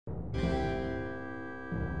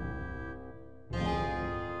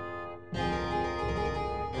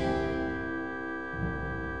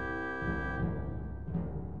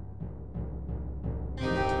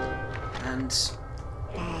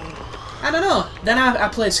And I don't know. Then I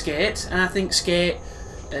played Skate, and I think Skate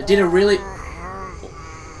did a really...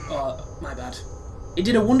 Oh, my bad. It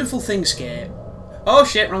did a wonderful thing, Skate. Oh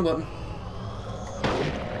shit, wrong button.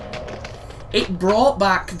 It brought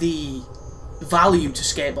back the value to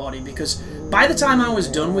skateboarding, because by the time I was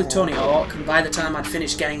done with Tony Hawk, and by the time I'd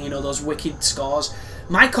finished getting, you know, those wicked scores,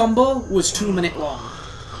 my combo was 2 minute long.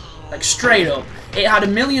 Like, straight up. It had a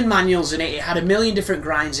million manuals in it, it had a million different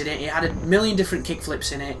grinds in it, it had a million different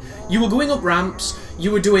kickflips in it. You were going up ramps, you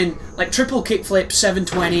were doing, like, triple kickflips,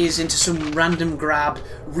 720s into some random grab,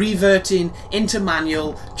 reverting into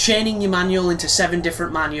manual, chaining your manual into 7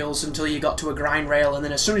 different manuals until you got to a grind rail, and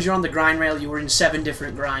then as soon as you're on the grind rail, you were in 7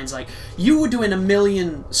 different grinds. Like, you were doing a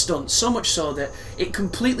million stunts, so much so that it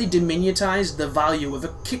completely diminutized the value of a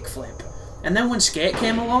kickflip. And then when Skate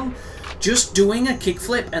came along, just doing a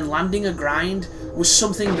kickflip and landing a grind was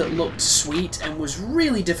something that looked sweet and was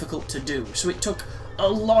really difficult to do. So it took a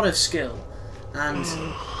lot of skill. And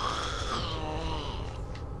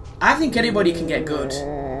I think anybody can get good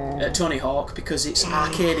at Tony Hawk because it's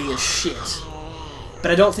arcadey as shit.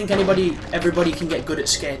 But I don't think everybody can get good at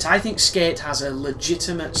Skate. I think Skate has a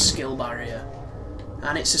legitimate skill barrier.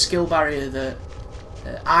 And it's a skill barrier that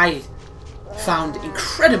I found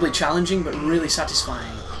incredibly challenging but really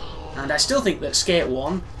satisfying. And I still think that Skate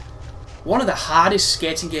 1, one of the hardest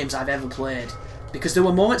skating games I've ever played, because there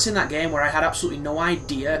were moments in that game where I had absolutely no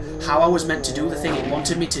idea how I was meant to do the thing it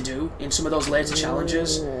wanted me to do in some of those later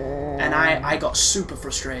challenges, and I got super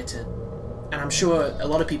frustrated, and I'm sure a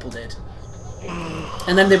lot of people did.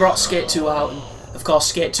 And then they brought Skate 2 out, and of course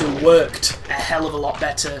Skate 2 worked a hell of a lot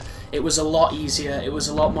better. It was a lot easier, it was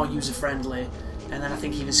a lot more user-friendly, and then I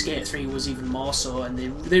think even Skate 3 was even more so, and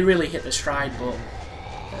they really hit their stride, but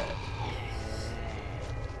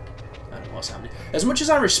I don't know what's happening. As much as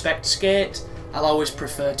I respect Skate, I'll always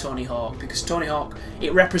prefer Tony Hawk, because Tony Hawk,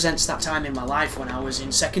 it represents that time in my life when I was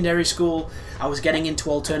in secondary school, I was getting into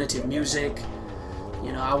alternative music,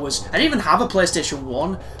 you know, I didn't even have a PlayStation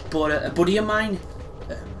 1, but a buddy of mine,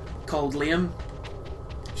 called Liam,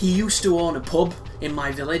 he used to own a pub in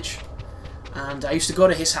my village, and I used to go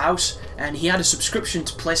to his house, and he had a subscription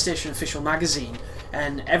to PlayStation Official Magazine,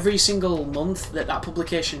 and every single month that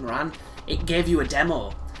publication ran, it gave you a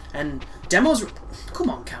demo. And demos, come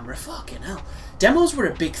on camera, fucking hell. Demos were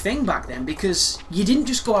a big thing back then because you didn't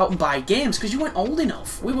just go out and buy games because you weren't old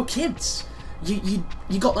enough. We were kids. You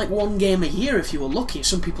got like 1 game a year if you were lucky.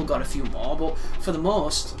 Some people got a few more, but for the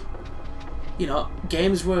most, you know,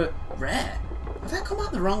 games were rare. Have I come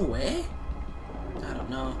out the wrong way? I don't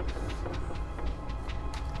know.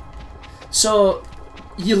 So,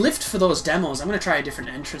 you lived for those demos. I'm going to try a different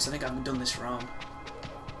entrance. I think I've done this wrong.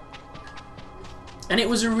 And it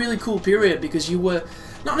was a really cool period because you were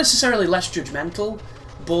not necessarily less judgmental,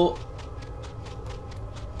 but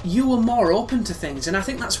you were more open to things. And I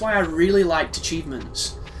think that's why I really liked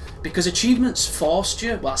achievements. Because achievements forced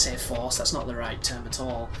you, well I say forced, that's not the right term at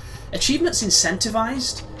all. Achievements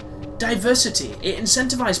incentivized diversity. It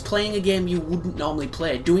incentivized playing a game you wouldn't normally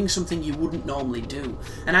play, doing something you wouldn't normally do.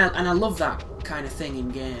 And I love that kind of thing in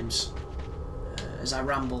games. As I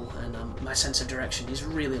ramble, and my sense of direction is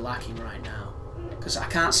really lacking right now. Because I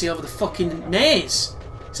can't see over the fucking maze.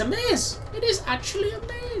 It's a maze. It is actually a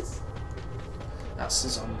maze. That's the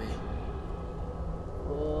zombie.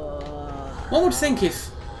 One would think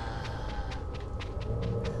if...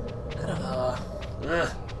 I don't know. Ugh.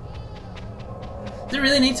 Do they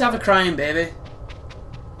really need to have a crying baby?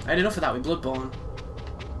 I had enough of that with Bloodborne.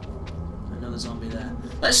 Another zombie there.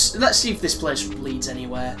 Let's see if this place leads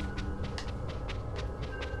anywhere.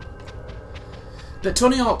 But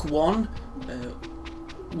Tony Hawk 1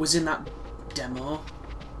 was in that demo,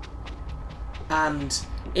 and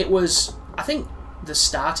it was, I think, the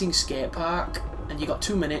starting skate park, and you got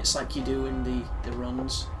 2 minutes like you do in the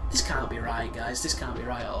runs. This can't be right, guys. This can't be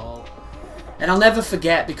right at all. And I'll never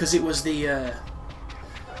forget, because it was the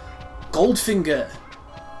Goldfinger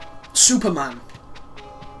Superman,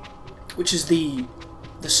 which is the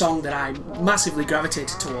song that I massively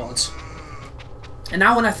gravitated towards. And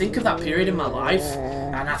now when I think of that period in my life,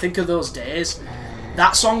 and I think of those days,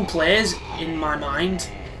 that song plays in my mind,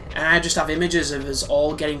 and I just have images of us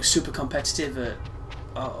all getting super competitive at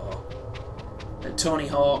Tony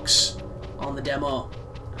Hawk's on the demo,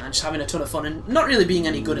 and just having a ton of fun, and not really being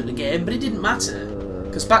any good at the game, but it didn't matter.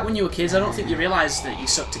 Because back when you were kids, I don't think you realised that you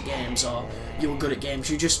sucked at games, or you were good at games,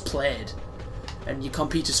 you just played. And you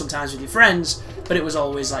competed sometimes with your friends, but it was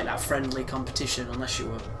always like that friendly competition, unless you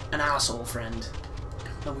were an arsehole friend.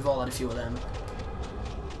 And we've all had a few of them.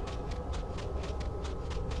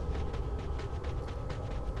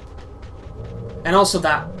 And also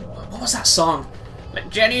that... What what was that song? Like,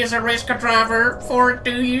 Jenny is a race car driver,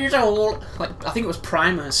 42 years old. Like, I think it was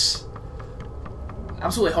Primus.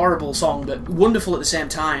 Absolutely horrible song, but wonderful at the same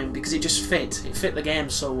time because it just fit. It fit the game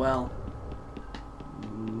so well.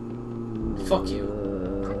 Fuck you.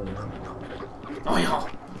 Oh yeah.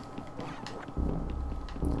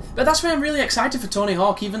 But that's why I'm really excited for Tony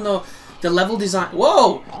Hawk, even though the level design...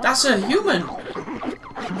 Whoa! That's a human!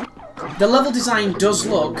 The level design does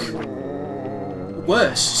look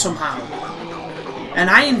worse, somehow. And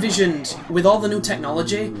I envisioned, with all the new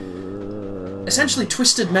technology, essentially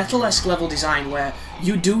Twisted Metal-esque level design, where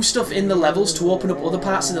you do stuff in the levels to open up other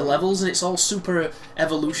parts of the levels, and it's all super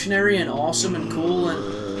evolutionary and awesome and cool,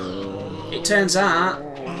 and it turns out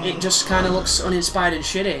it just kind of looks uninspired and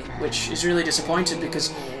shitty, which is really disappointing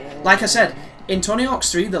because, like I said, in Tony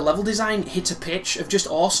Hawk's 3, the level design hit a pitch of just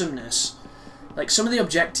awesomeness. Like, some of the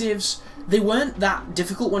objectives, they weren't that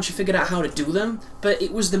difficult once you figured out how to do them, but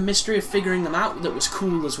it was the mystery of figuring them out that was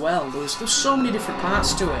cool as well. There's so many different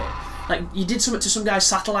parts to it. Like, you did something to some guy's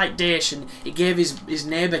satellite dish, and it gave his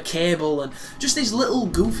neighbour cable, and just these little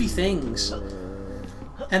goofy things.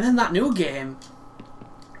 And then that new game,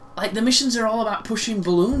 like, the missions are all about pushing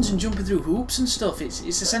balloons and jumping through hoops and stuff. It's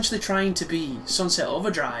essentially trying to be Sunset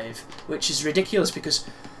Overdrive, which is ridiculous because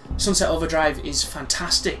Sunset Overdrive is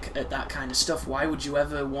fantastic at that kind of stuff. Why would you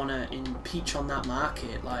ever want to impeach on that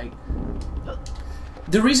market? Like,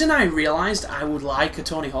 the reason I realised I would like a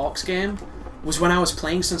Tony Hawk's game was when I was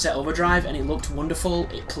playing Sunset Overdrive and it looked wonderful,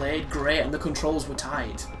 it played great, and the controls were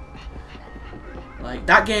tight. Like,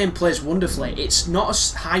 that game plays wonderfully. It's not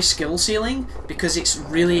a high skill ceiling because it's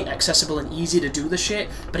really accessible and easy to do the shit,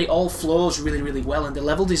 but it all flows really, really well, and the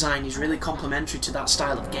level design is really complementary to that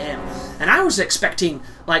style of game. And I was expecting,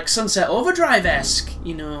 like, Sunset Overdrive-esque,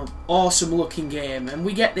 you know, awesome looking game, and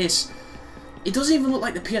we get this... It doesn't even look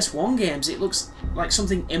like the PS1 games, it looks like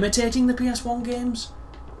something imitating the PS1 games.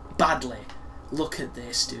 Badly. Look at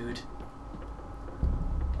this, dude.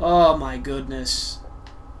 Oh my goodness.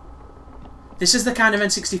 This is the kind of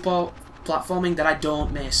N64 platforming that I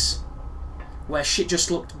don't miss. Where shit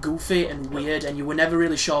just looked goofy and weird and you were never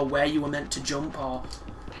really sure where you were meant to jump or...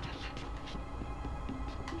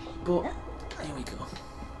 But, here we go.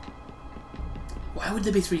 Why would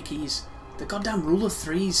there be 3 keys? The goddamn rule of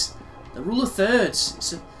threes. The rule of thirds.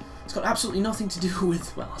 It's got absolutely nothing to do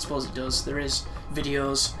with... Well, I suppose it does. There is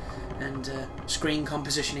videos and screen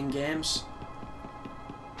composition in games.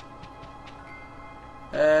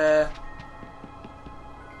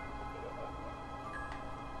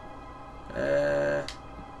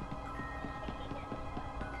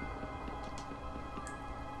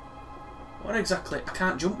 What exactly? I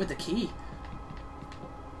can't jump with the key.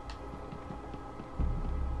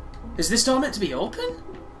 Is this door meant to be open?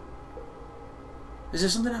 Is there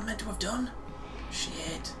something I'm meant to have done?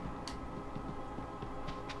 Shit.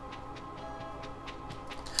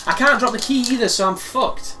 I can't drop the key either, so I'm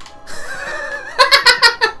fucked.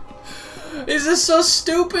 This is so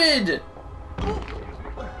stupid!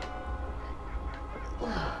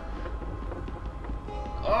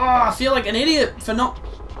 Oh, I feel like an idiot for not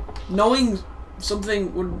knowing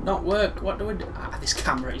something would not work. What do I do? Ah, this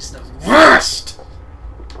camera is the worst!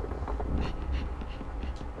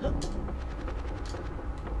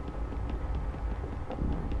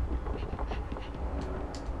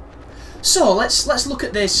 So, let's look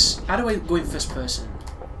at this. How do I go in first person?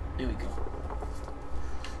 Here we go.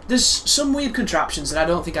 There's some weird contraptions that I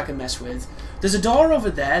don't think I can mess with. There's a door over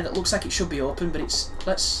there that looks like it should be open, but it's...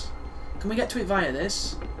 Can we get to it via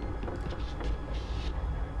this?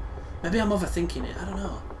 Maybe I'm overthinking it. I don't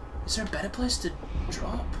know. Is there a better place to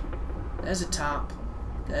drop? There's a tap.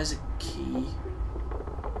 There's a key.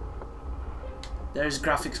 There's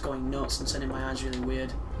graphics going nuts and sending my eyes really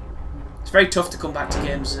weird. It's very tough to come back to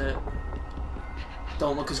games that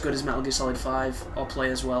don't look as good as Metal Gear Solid 5 or play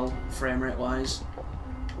as well, frame rate wise.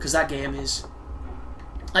 Because that game is...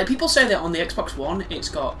 Like, people say that on the Xbox One it's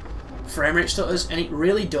got frame rate stutters, and it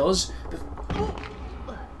really does. But...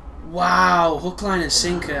 Wow, hook, line and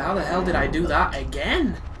sinker. How the hell did I do that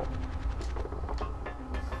again?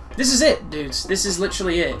 This is it, dudes. This is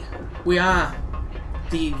literally it. We are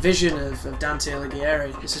the vision of Dante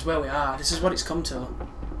Alighieri. This is where we are. This is what it's come to.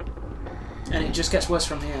 And it just gets worse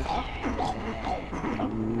from here.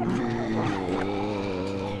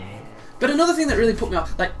 But another thing that really put me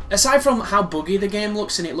off, like, aside from how buggy the game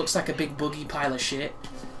looks, and it looks like a big buggy pile of shit,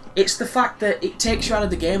 it's the fact that it takes you out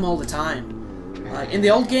of the game all the time. Like, in the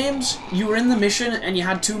old games, you were in the mission and you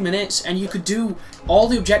had 2 minutes and you could do all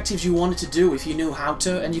the objectives you wanted to do if you knew how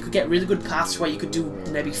to, and you could get really good paths where you could do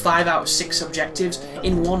maybe 5 out of 6 objectives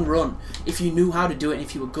in one run if you knew how to do it and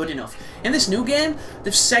if you were good enough. In this new game,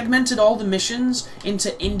 they've segmented all the missions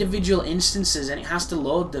into individual instances and it has to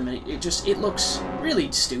load them, and it looks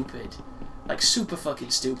really stupid. Like, super fucking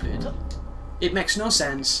stupid. It makes no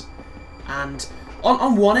sense, and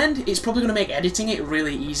on one end, it's probably going to make editing it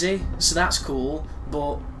really easy, so that's cool,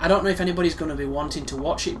 but I don't know if anybody's going to be wanting to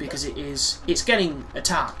watch it because it's getting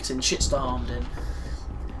attacked and shitstormed, and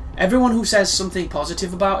everyone who says something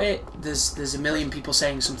positive about it, there's a million people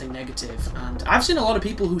saying something negative, and I've seen a lot of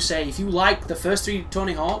people who say if you like the first 3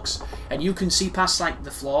 Tony Hawks and you can see past like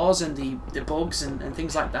the flaws and the bugs and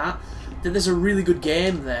things like that, then there's a really good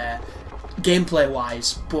game there, gameplay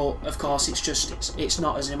wise, but of course it's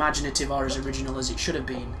not as imaginative or as original as it should have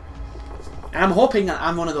been. And I'm hoping that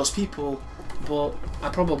I'm one of those people, but I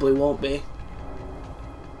probably won't be.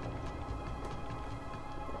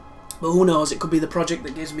 But who knows, it could be the project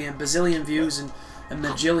that gives me a bazillion views and a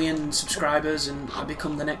majillion subscribers and I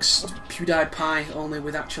become the next PewDiePie, only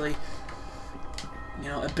with actually, you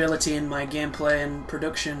know, ability in my gameplay and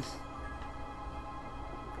production.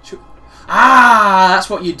 Ah, that's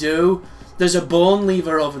what you do. There's a bone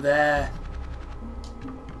lever over there.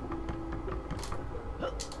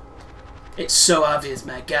 It's so obvious,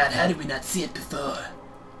 my god. How did we not see it before?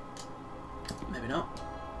 Maybe not.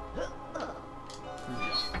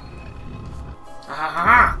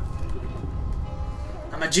 Ah!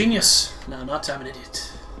 I'm a genius. No, not I'm an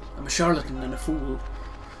idiot. I'm a charlatan and a fool.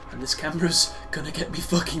 And this camera's gonna get me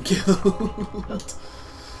fucking killed.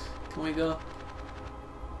 Can we go?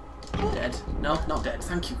 Dead. No, not dead.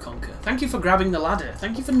 Thank you, Conker. Thank you for grabbing the ladder.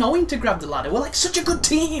 Thank you for knowing to grab the ladder. We're like such a good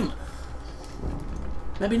team.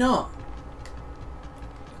 Maybe not.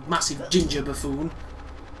 Massive ginger buffoon.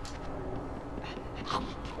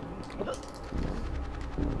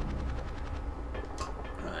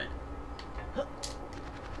 Right.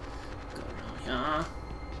 Yeah.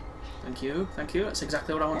 Thank you. Thank you. That's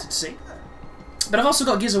exactly what I wanted to see. But I've also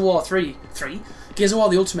got Gears of War 3. Gears of War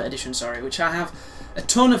the Ultimate Edition, sorry, which I have a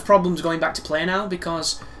ton of problems going back to play now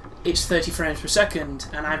because it's 30 frames per second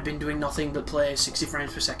and I've been doing nothing but play 60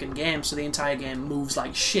 frames per second games, so the entire game moves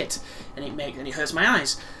like shit and it hurts my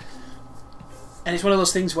eyes. And it's one of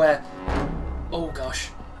those things where, oh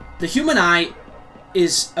gosh, the human eye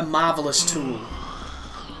is a marvellous tool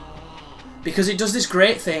because it does this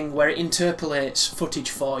great thing where it interpolates footage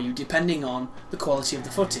for you depending on the quality of the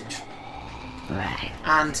footage.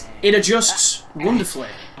 And it adjusts wonderfully.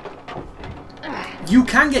 You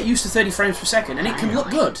can get used to 30 frames per second, and it can look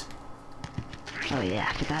good. Oh yeah,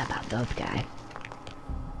 I forgot about those guys.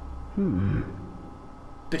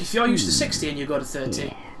 But if you're used to 60 and you go to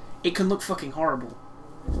 30, it can look fucking horrible.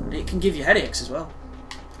 And it can give you headaches as well.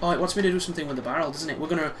 Oh, it wants me to do something with the barrel, doesn't it? We're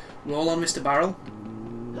gonna roll on Mr. Barrel.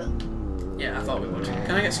 Yeah, I thought we would.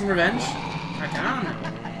 Can I get some revenge? I can.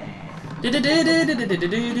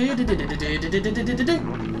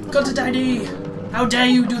 Got to ID. How dare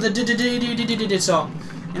you do the song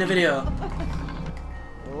in a video?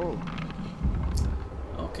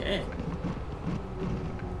 Okay.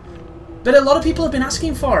 But a lot of people have been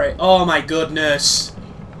asking for it. Oh my goodness.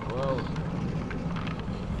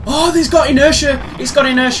 Oh, this got inertia. It's got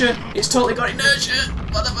inertia. It's totally got inertia.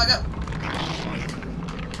 Motherfucker.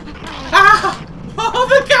 Ah! Oh,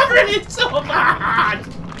 the camera is so bad.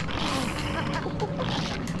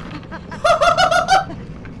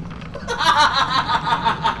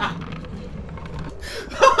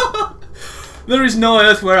 There is no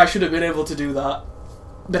earth where I should have been able to do that.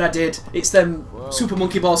 But I did. It's them Super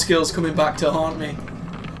Monkey Ball skills coming back to haunt me.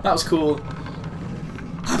 That was cool.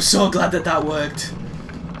 I'm so glad that that worked.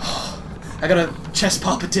 I got a chest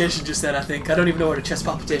palpitation just then, I think. I don't even know what a chest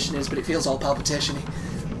palpitation is, but it feels all palpitation-y.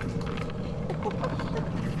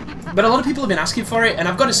 But a lot of people have been asking for it, and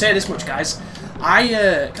I've got to say this much, guys. Can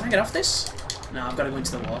I get off this? No, I've got to go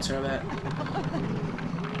into the water a bit.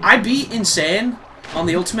 I beat Insane on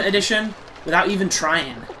the Ultimate Edition without even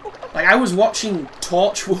trying. Like, I was watching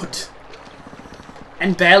Torchwood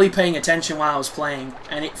and barely paying attention while I was playing,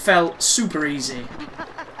 and it felt super easy.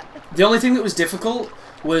 The only thing that was difficult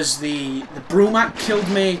was the Brumac killed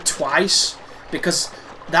me twice, because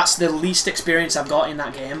that's the least experience I've got in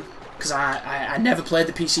that game, because I never played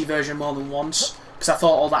the PC version more than once, because I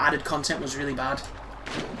thought all the added content was really bad.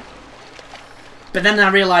 But then I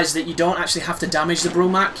realised that you don't actually have to damage the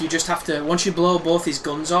Brumac, you just have to, once you blow both his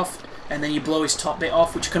guns off, and then you blow his top bit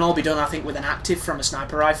off, which can all be done, I think, with an active from a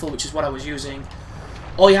sniper rifle, which is what I was using.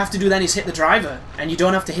 all you have to do then is hit the driver, and you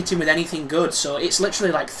don't have to hit him with anything good, so it's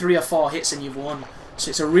literally like 3 or 4 hits and you've won. So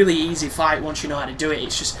it's a really easy fight once you know how to do it.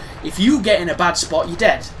 It's just, if you get in a bad spot, you're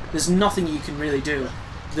dead. There's nothing you can really do.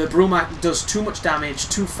 The Brumak does too much damage,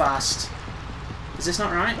 too fast. Is this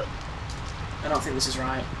not right? I don't think this is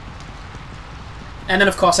right. And then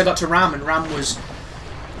of course I got to Ram, and Ram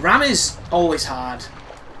is always hard,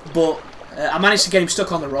 but I managed to get him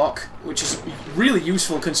stuck on the rock, which is really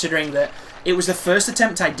useful considering that it was the first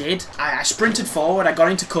attempt I did. I sprinted forward, I got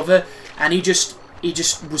into cover, and he just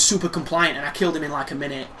was super compliant, and I killed him in like a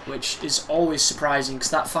minute, which is always surprising,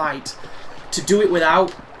 because that fight, to do it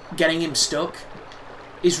without getting him stuck,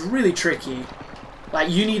 is really tricky. Like,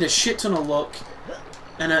 you need a shit ton of luck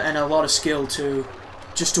and a lot of skill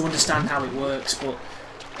just to understand how it works, but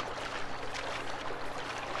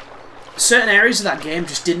certain areas of that game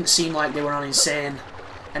just didn't seem like they were on insane,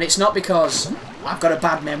 and it's not because I've got a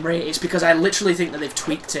bad memory, it's because I literally think that they've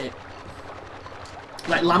tweaked it.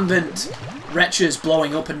 Like Lambent Wretches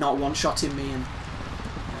blowing up and not one-shotting me, and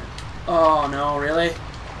oh no, really?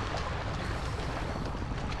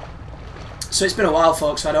 So it's been a while,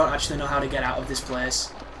 folks, so I don't actually know how to get out of this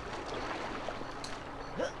place.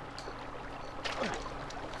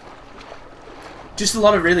 Just a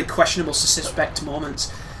lot of really questionable, suspect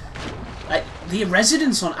moments. Like, the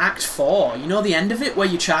residence on Act 4, you know the end of it, where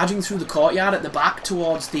you're charging through the courtyard at the back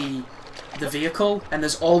towards the vehicle, and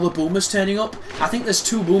there's all the boomers turning up? I think there's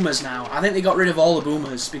 2 boomers now. I think they got rid of all the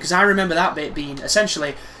boomers, because I remember that bit being,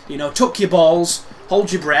 essentially, you know, tuck your balls,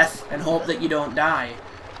 hold your breath, and hope that you don't die.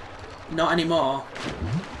 Not anymore.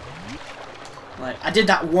 Like, I did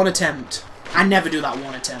that 1 attempt. I never do that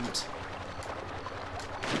 1 attempt.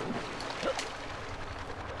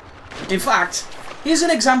 In fact, here's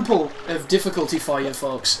an example of difficulty for you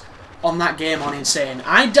folks on that game on Insane.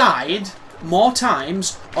 I died more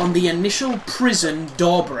times on the initial prison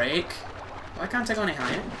door break. Why can't I go any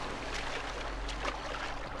higher?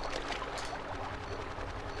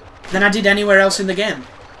 Than I did anywhere else in the game.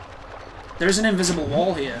 There is an invisible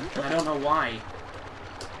wall here, and I don't know why.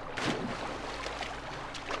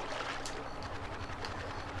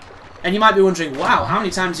 And you might be wondering, wow, how many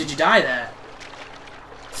times did you die there?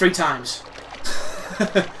 3 times.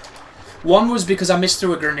 1 was because I missed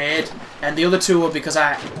through a grenade, and the other 2 were because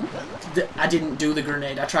I didn't do the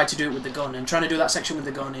grenade. I tried to do it with the gun, and trying to do that section with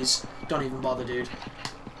the gun is... don't even bother, dude.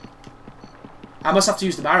 I must have to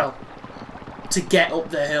use the barrel to get up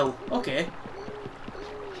the hill. Okay.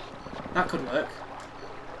 That could work.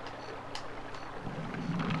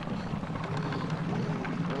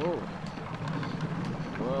 Whoa.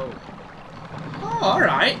 Whoa. Oh,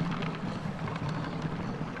 alright.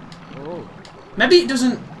 Whoa. Maybe it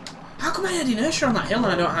doesn't... How come I had inertia on that hill and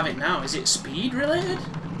I don't have it now? Is it speed related?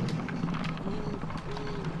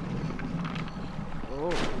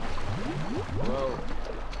 Whoa. Whoa.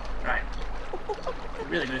 Right. It'd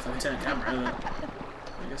be really good if I could turn the camera,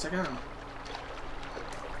 but I guess I can.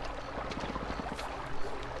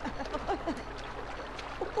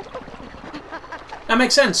 That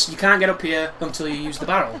makes sense. You can't get up here until you use the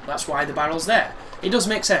barrel. That's why the barrel's there. It does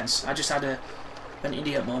make sense. I just had an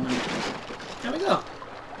idiot moment. There we go.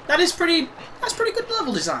 That's pretty good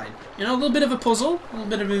level design. You know, a little bit of a puzzle, a little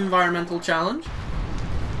bit of an environmental challenge.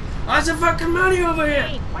 Oh, there's a fucking money over here!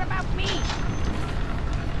 Hey, what about me?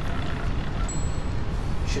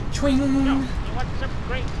 Cha-chwing! No, you want some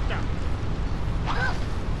great stuff.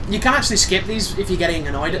 You can actually skip these if you're getting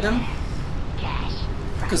annoyed at them. Cash.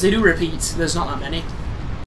 Because they do repeat. There's not that many.